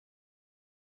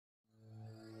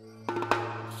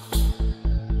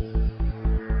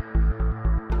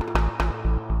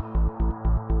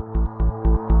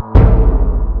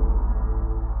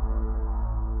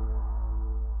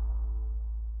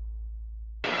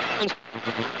Very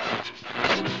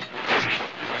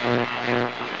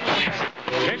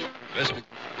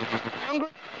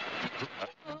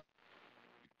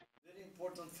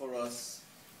important for us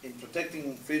in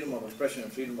protecting freedom of expression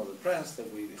and freedom of the press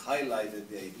that we highlighted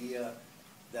the idea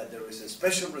that there is a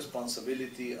special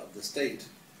responsibility of the state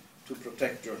to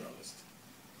protect journalists.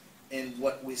 And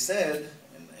what we said,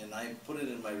 and I put it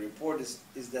in my report, is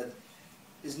that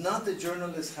it's not that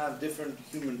journalists have different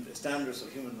human standards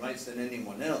of human rights than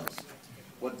anyone else.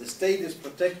 What the state is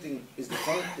protecting is the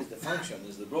function,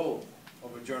 is the role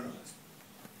of a journalist.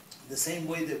 The same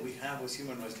way that we have with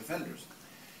human rights defenders.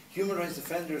 Human rights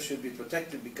defenders should be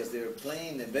protected because they're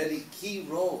playing a very key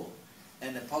role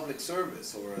in a public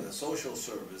service or a social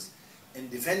service in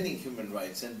defending human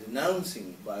rights and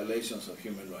denouncing violations of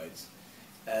human rights.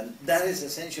 And that is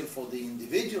essential for the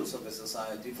individuals of a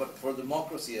society, but for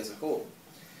democracy as a whole.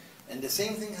 And the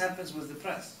same thing happens with the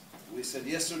press. We said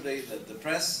yesterday that the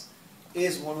press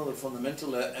is one of the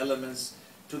fundamental elements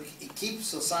to keep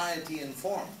society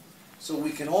informed. So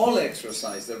we can all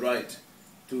exercise the right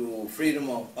to freedom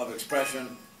of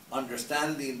expression,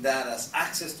 understanding that as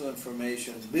access to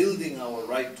information, building our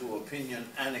right to opinion,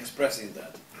 and expressing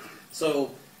that.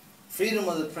 So freedom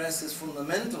of the press is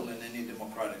fundamental in any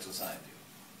democratic society.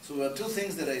 So there are two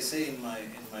things that I say in my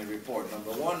report.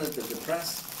 Number one is that the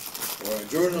press or a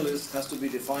journalist has to be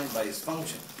defined by its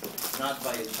function, not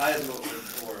by a title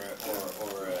or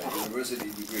a university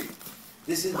degree.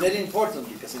 This is very important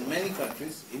because in many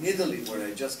countries, in Italy, where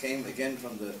I just came again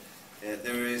from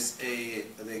there is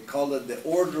they call it the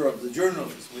Order of the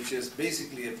Journalists, which is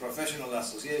basically a professional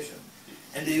association.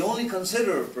 And they only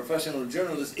consider professional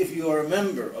journalists if you are a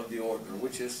member of the order,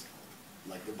 which is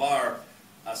like the Bar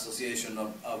Association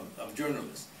of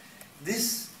Journalists.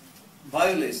 This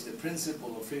violates the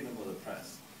principle of freedom of the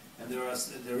press. And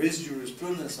there is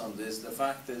jurisprudence on this. The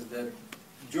fact is that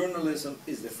journalism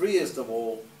is the freest of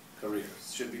all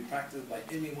careers, should be practiced by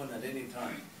anyone at any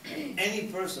time. Any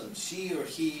person, she or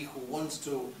he, who wants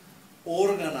to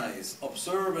organize,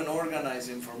 observe and organize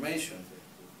information,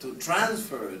 to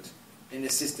transfer it in a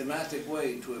systematic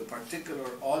way to a particular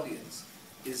audience,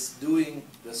 is doing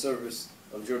the service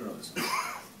of journalism.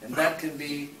 And that can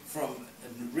be from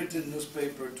a written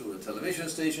newspaper to a television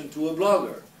station to a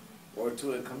blogger or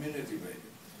to a community radio.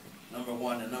 Number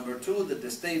one. And number two, that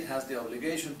the state has the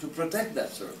obligation to protect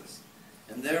that service,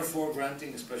 and therefore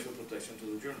granting special protection to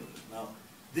the journalist. Now,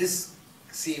 this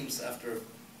seems, after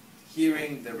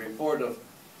hearing the report of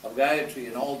Gayatri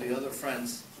and all the other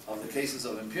friends of the cases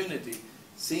of impunity,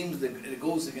 seems that it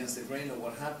goes against the grain of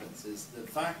what happens. The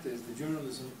fact is that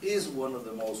journalism is one of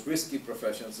the most risky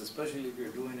professions, especially if you're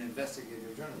doing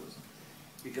investigative journalism,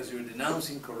 because you're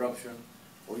denouncing corruption,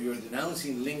 or you're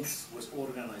denouncing links with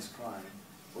organized crime,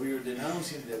 or you're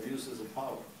denouncing the abuses of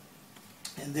power.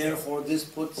 And therefore, this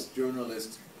puts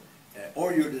journalists,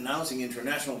 or you're denouncing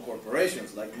international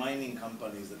corporations like mining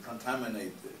companies that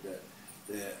contaminate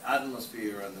the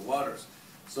atmosphere and the waters.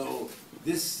 So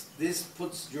this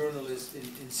puts journalists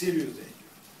in serious danger.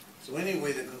 So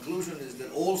anyway, the conclusion is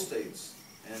that all states,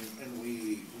 and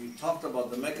we talked about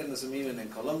the mechanism even in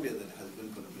Colombia that has been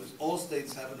put in place, all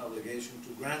states have an obligation to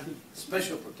grant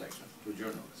special protection to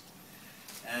journalists.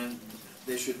 And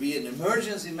there should be an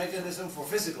emergency mechanism for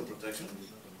physical protection.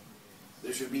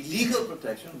 There should be legal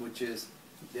protection, which is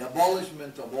the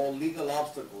abolishment of all legal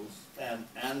obstacles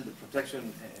and the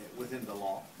protection within the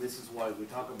law. This is why we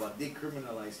talk about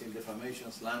decriminalizing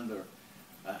defamation, slander,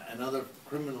 and other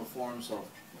criminal forms of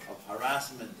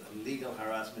harassment, legal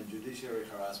harassment, judiciary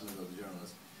harassment of the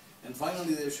journalists. And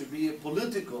finally, there should be a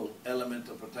political element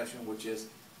of protection, which is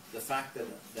the fact that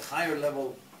the higher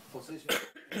level position of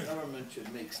the government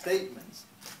should make statements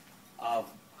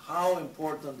of how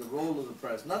important the role of the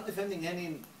press, not defending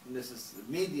any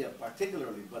media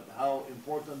particularly, but how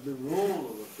important the role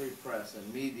of the free press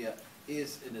and media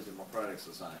is in a democratic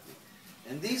society.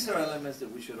 And these are elements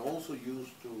that we should also use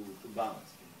to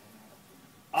balance.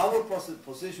 Our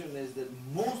position is that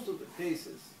most of the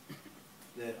cases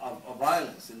of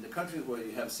violence in the countries where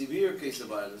you have severe case of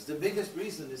violence, the biggest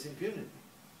reason is impunity.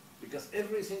 Because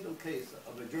every single case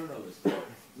of a journalist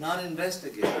not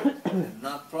investigated and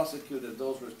not prosecuted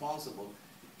those responsible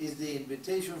is the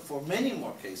invitation for many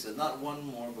more cases, not one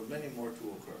more, but many more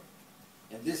to occur.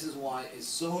 And this is why it's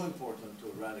so important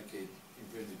to eradicate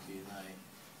impunity.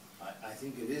 And I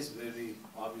think it is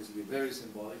obviously very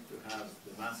symbolic to have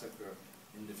the massacre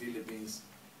in the Philippines,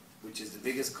 which is the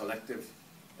biggest collective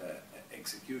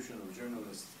execution of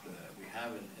journalists we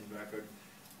have in record,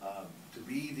 to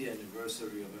be the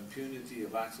anniversary of impunity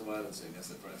of acts of violence against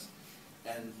the press.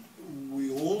 And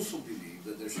we also believe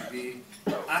that there should be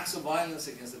acts of violence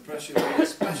against the press should be a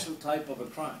special type of a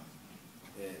crime,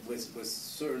 with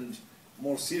certain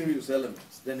more serious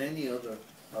elements than any other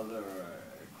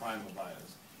crime of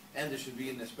violence. And there should be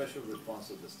a special response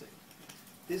of the state.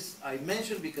 This I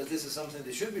mentioned because this is something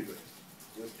that should be raised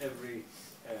with every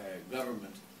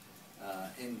government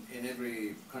in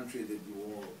every country that you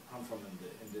all come from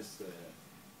in this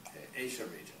Asia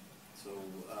region. So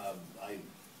I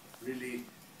really,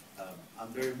 I'm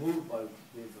very moved by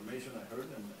the information I heard,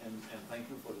 and thank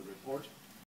you for the report.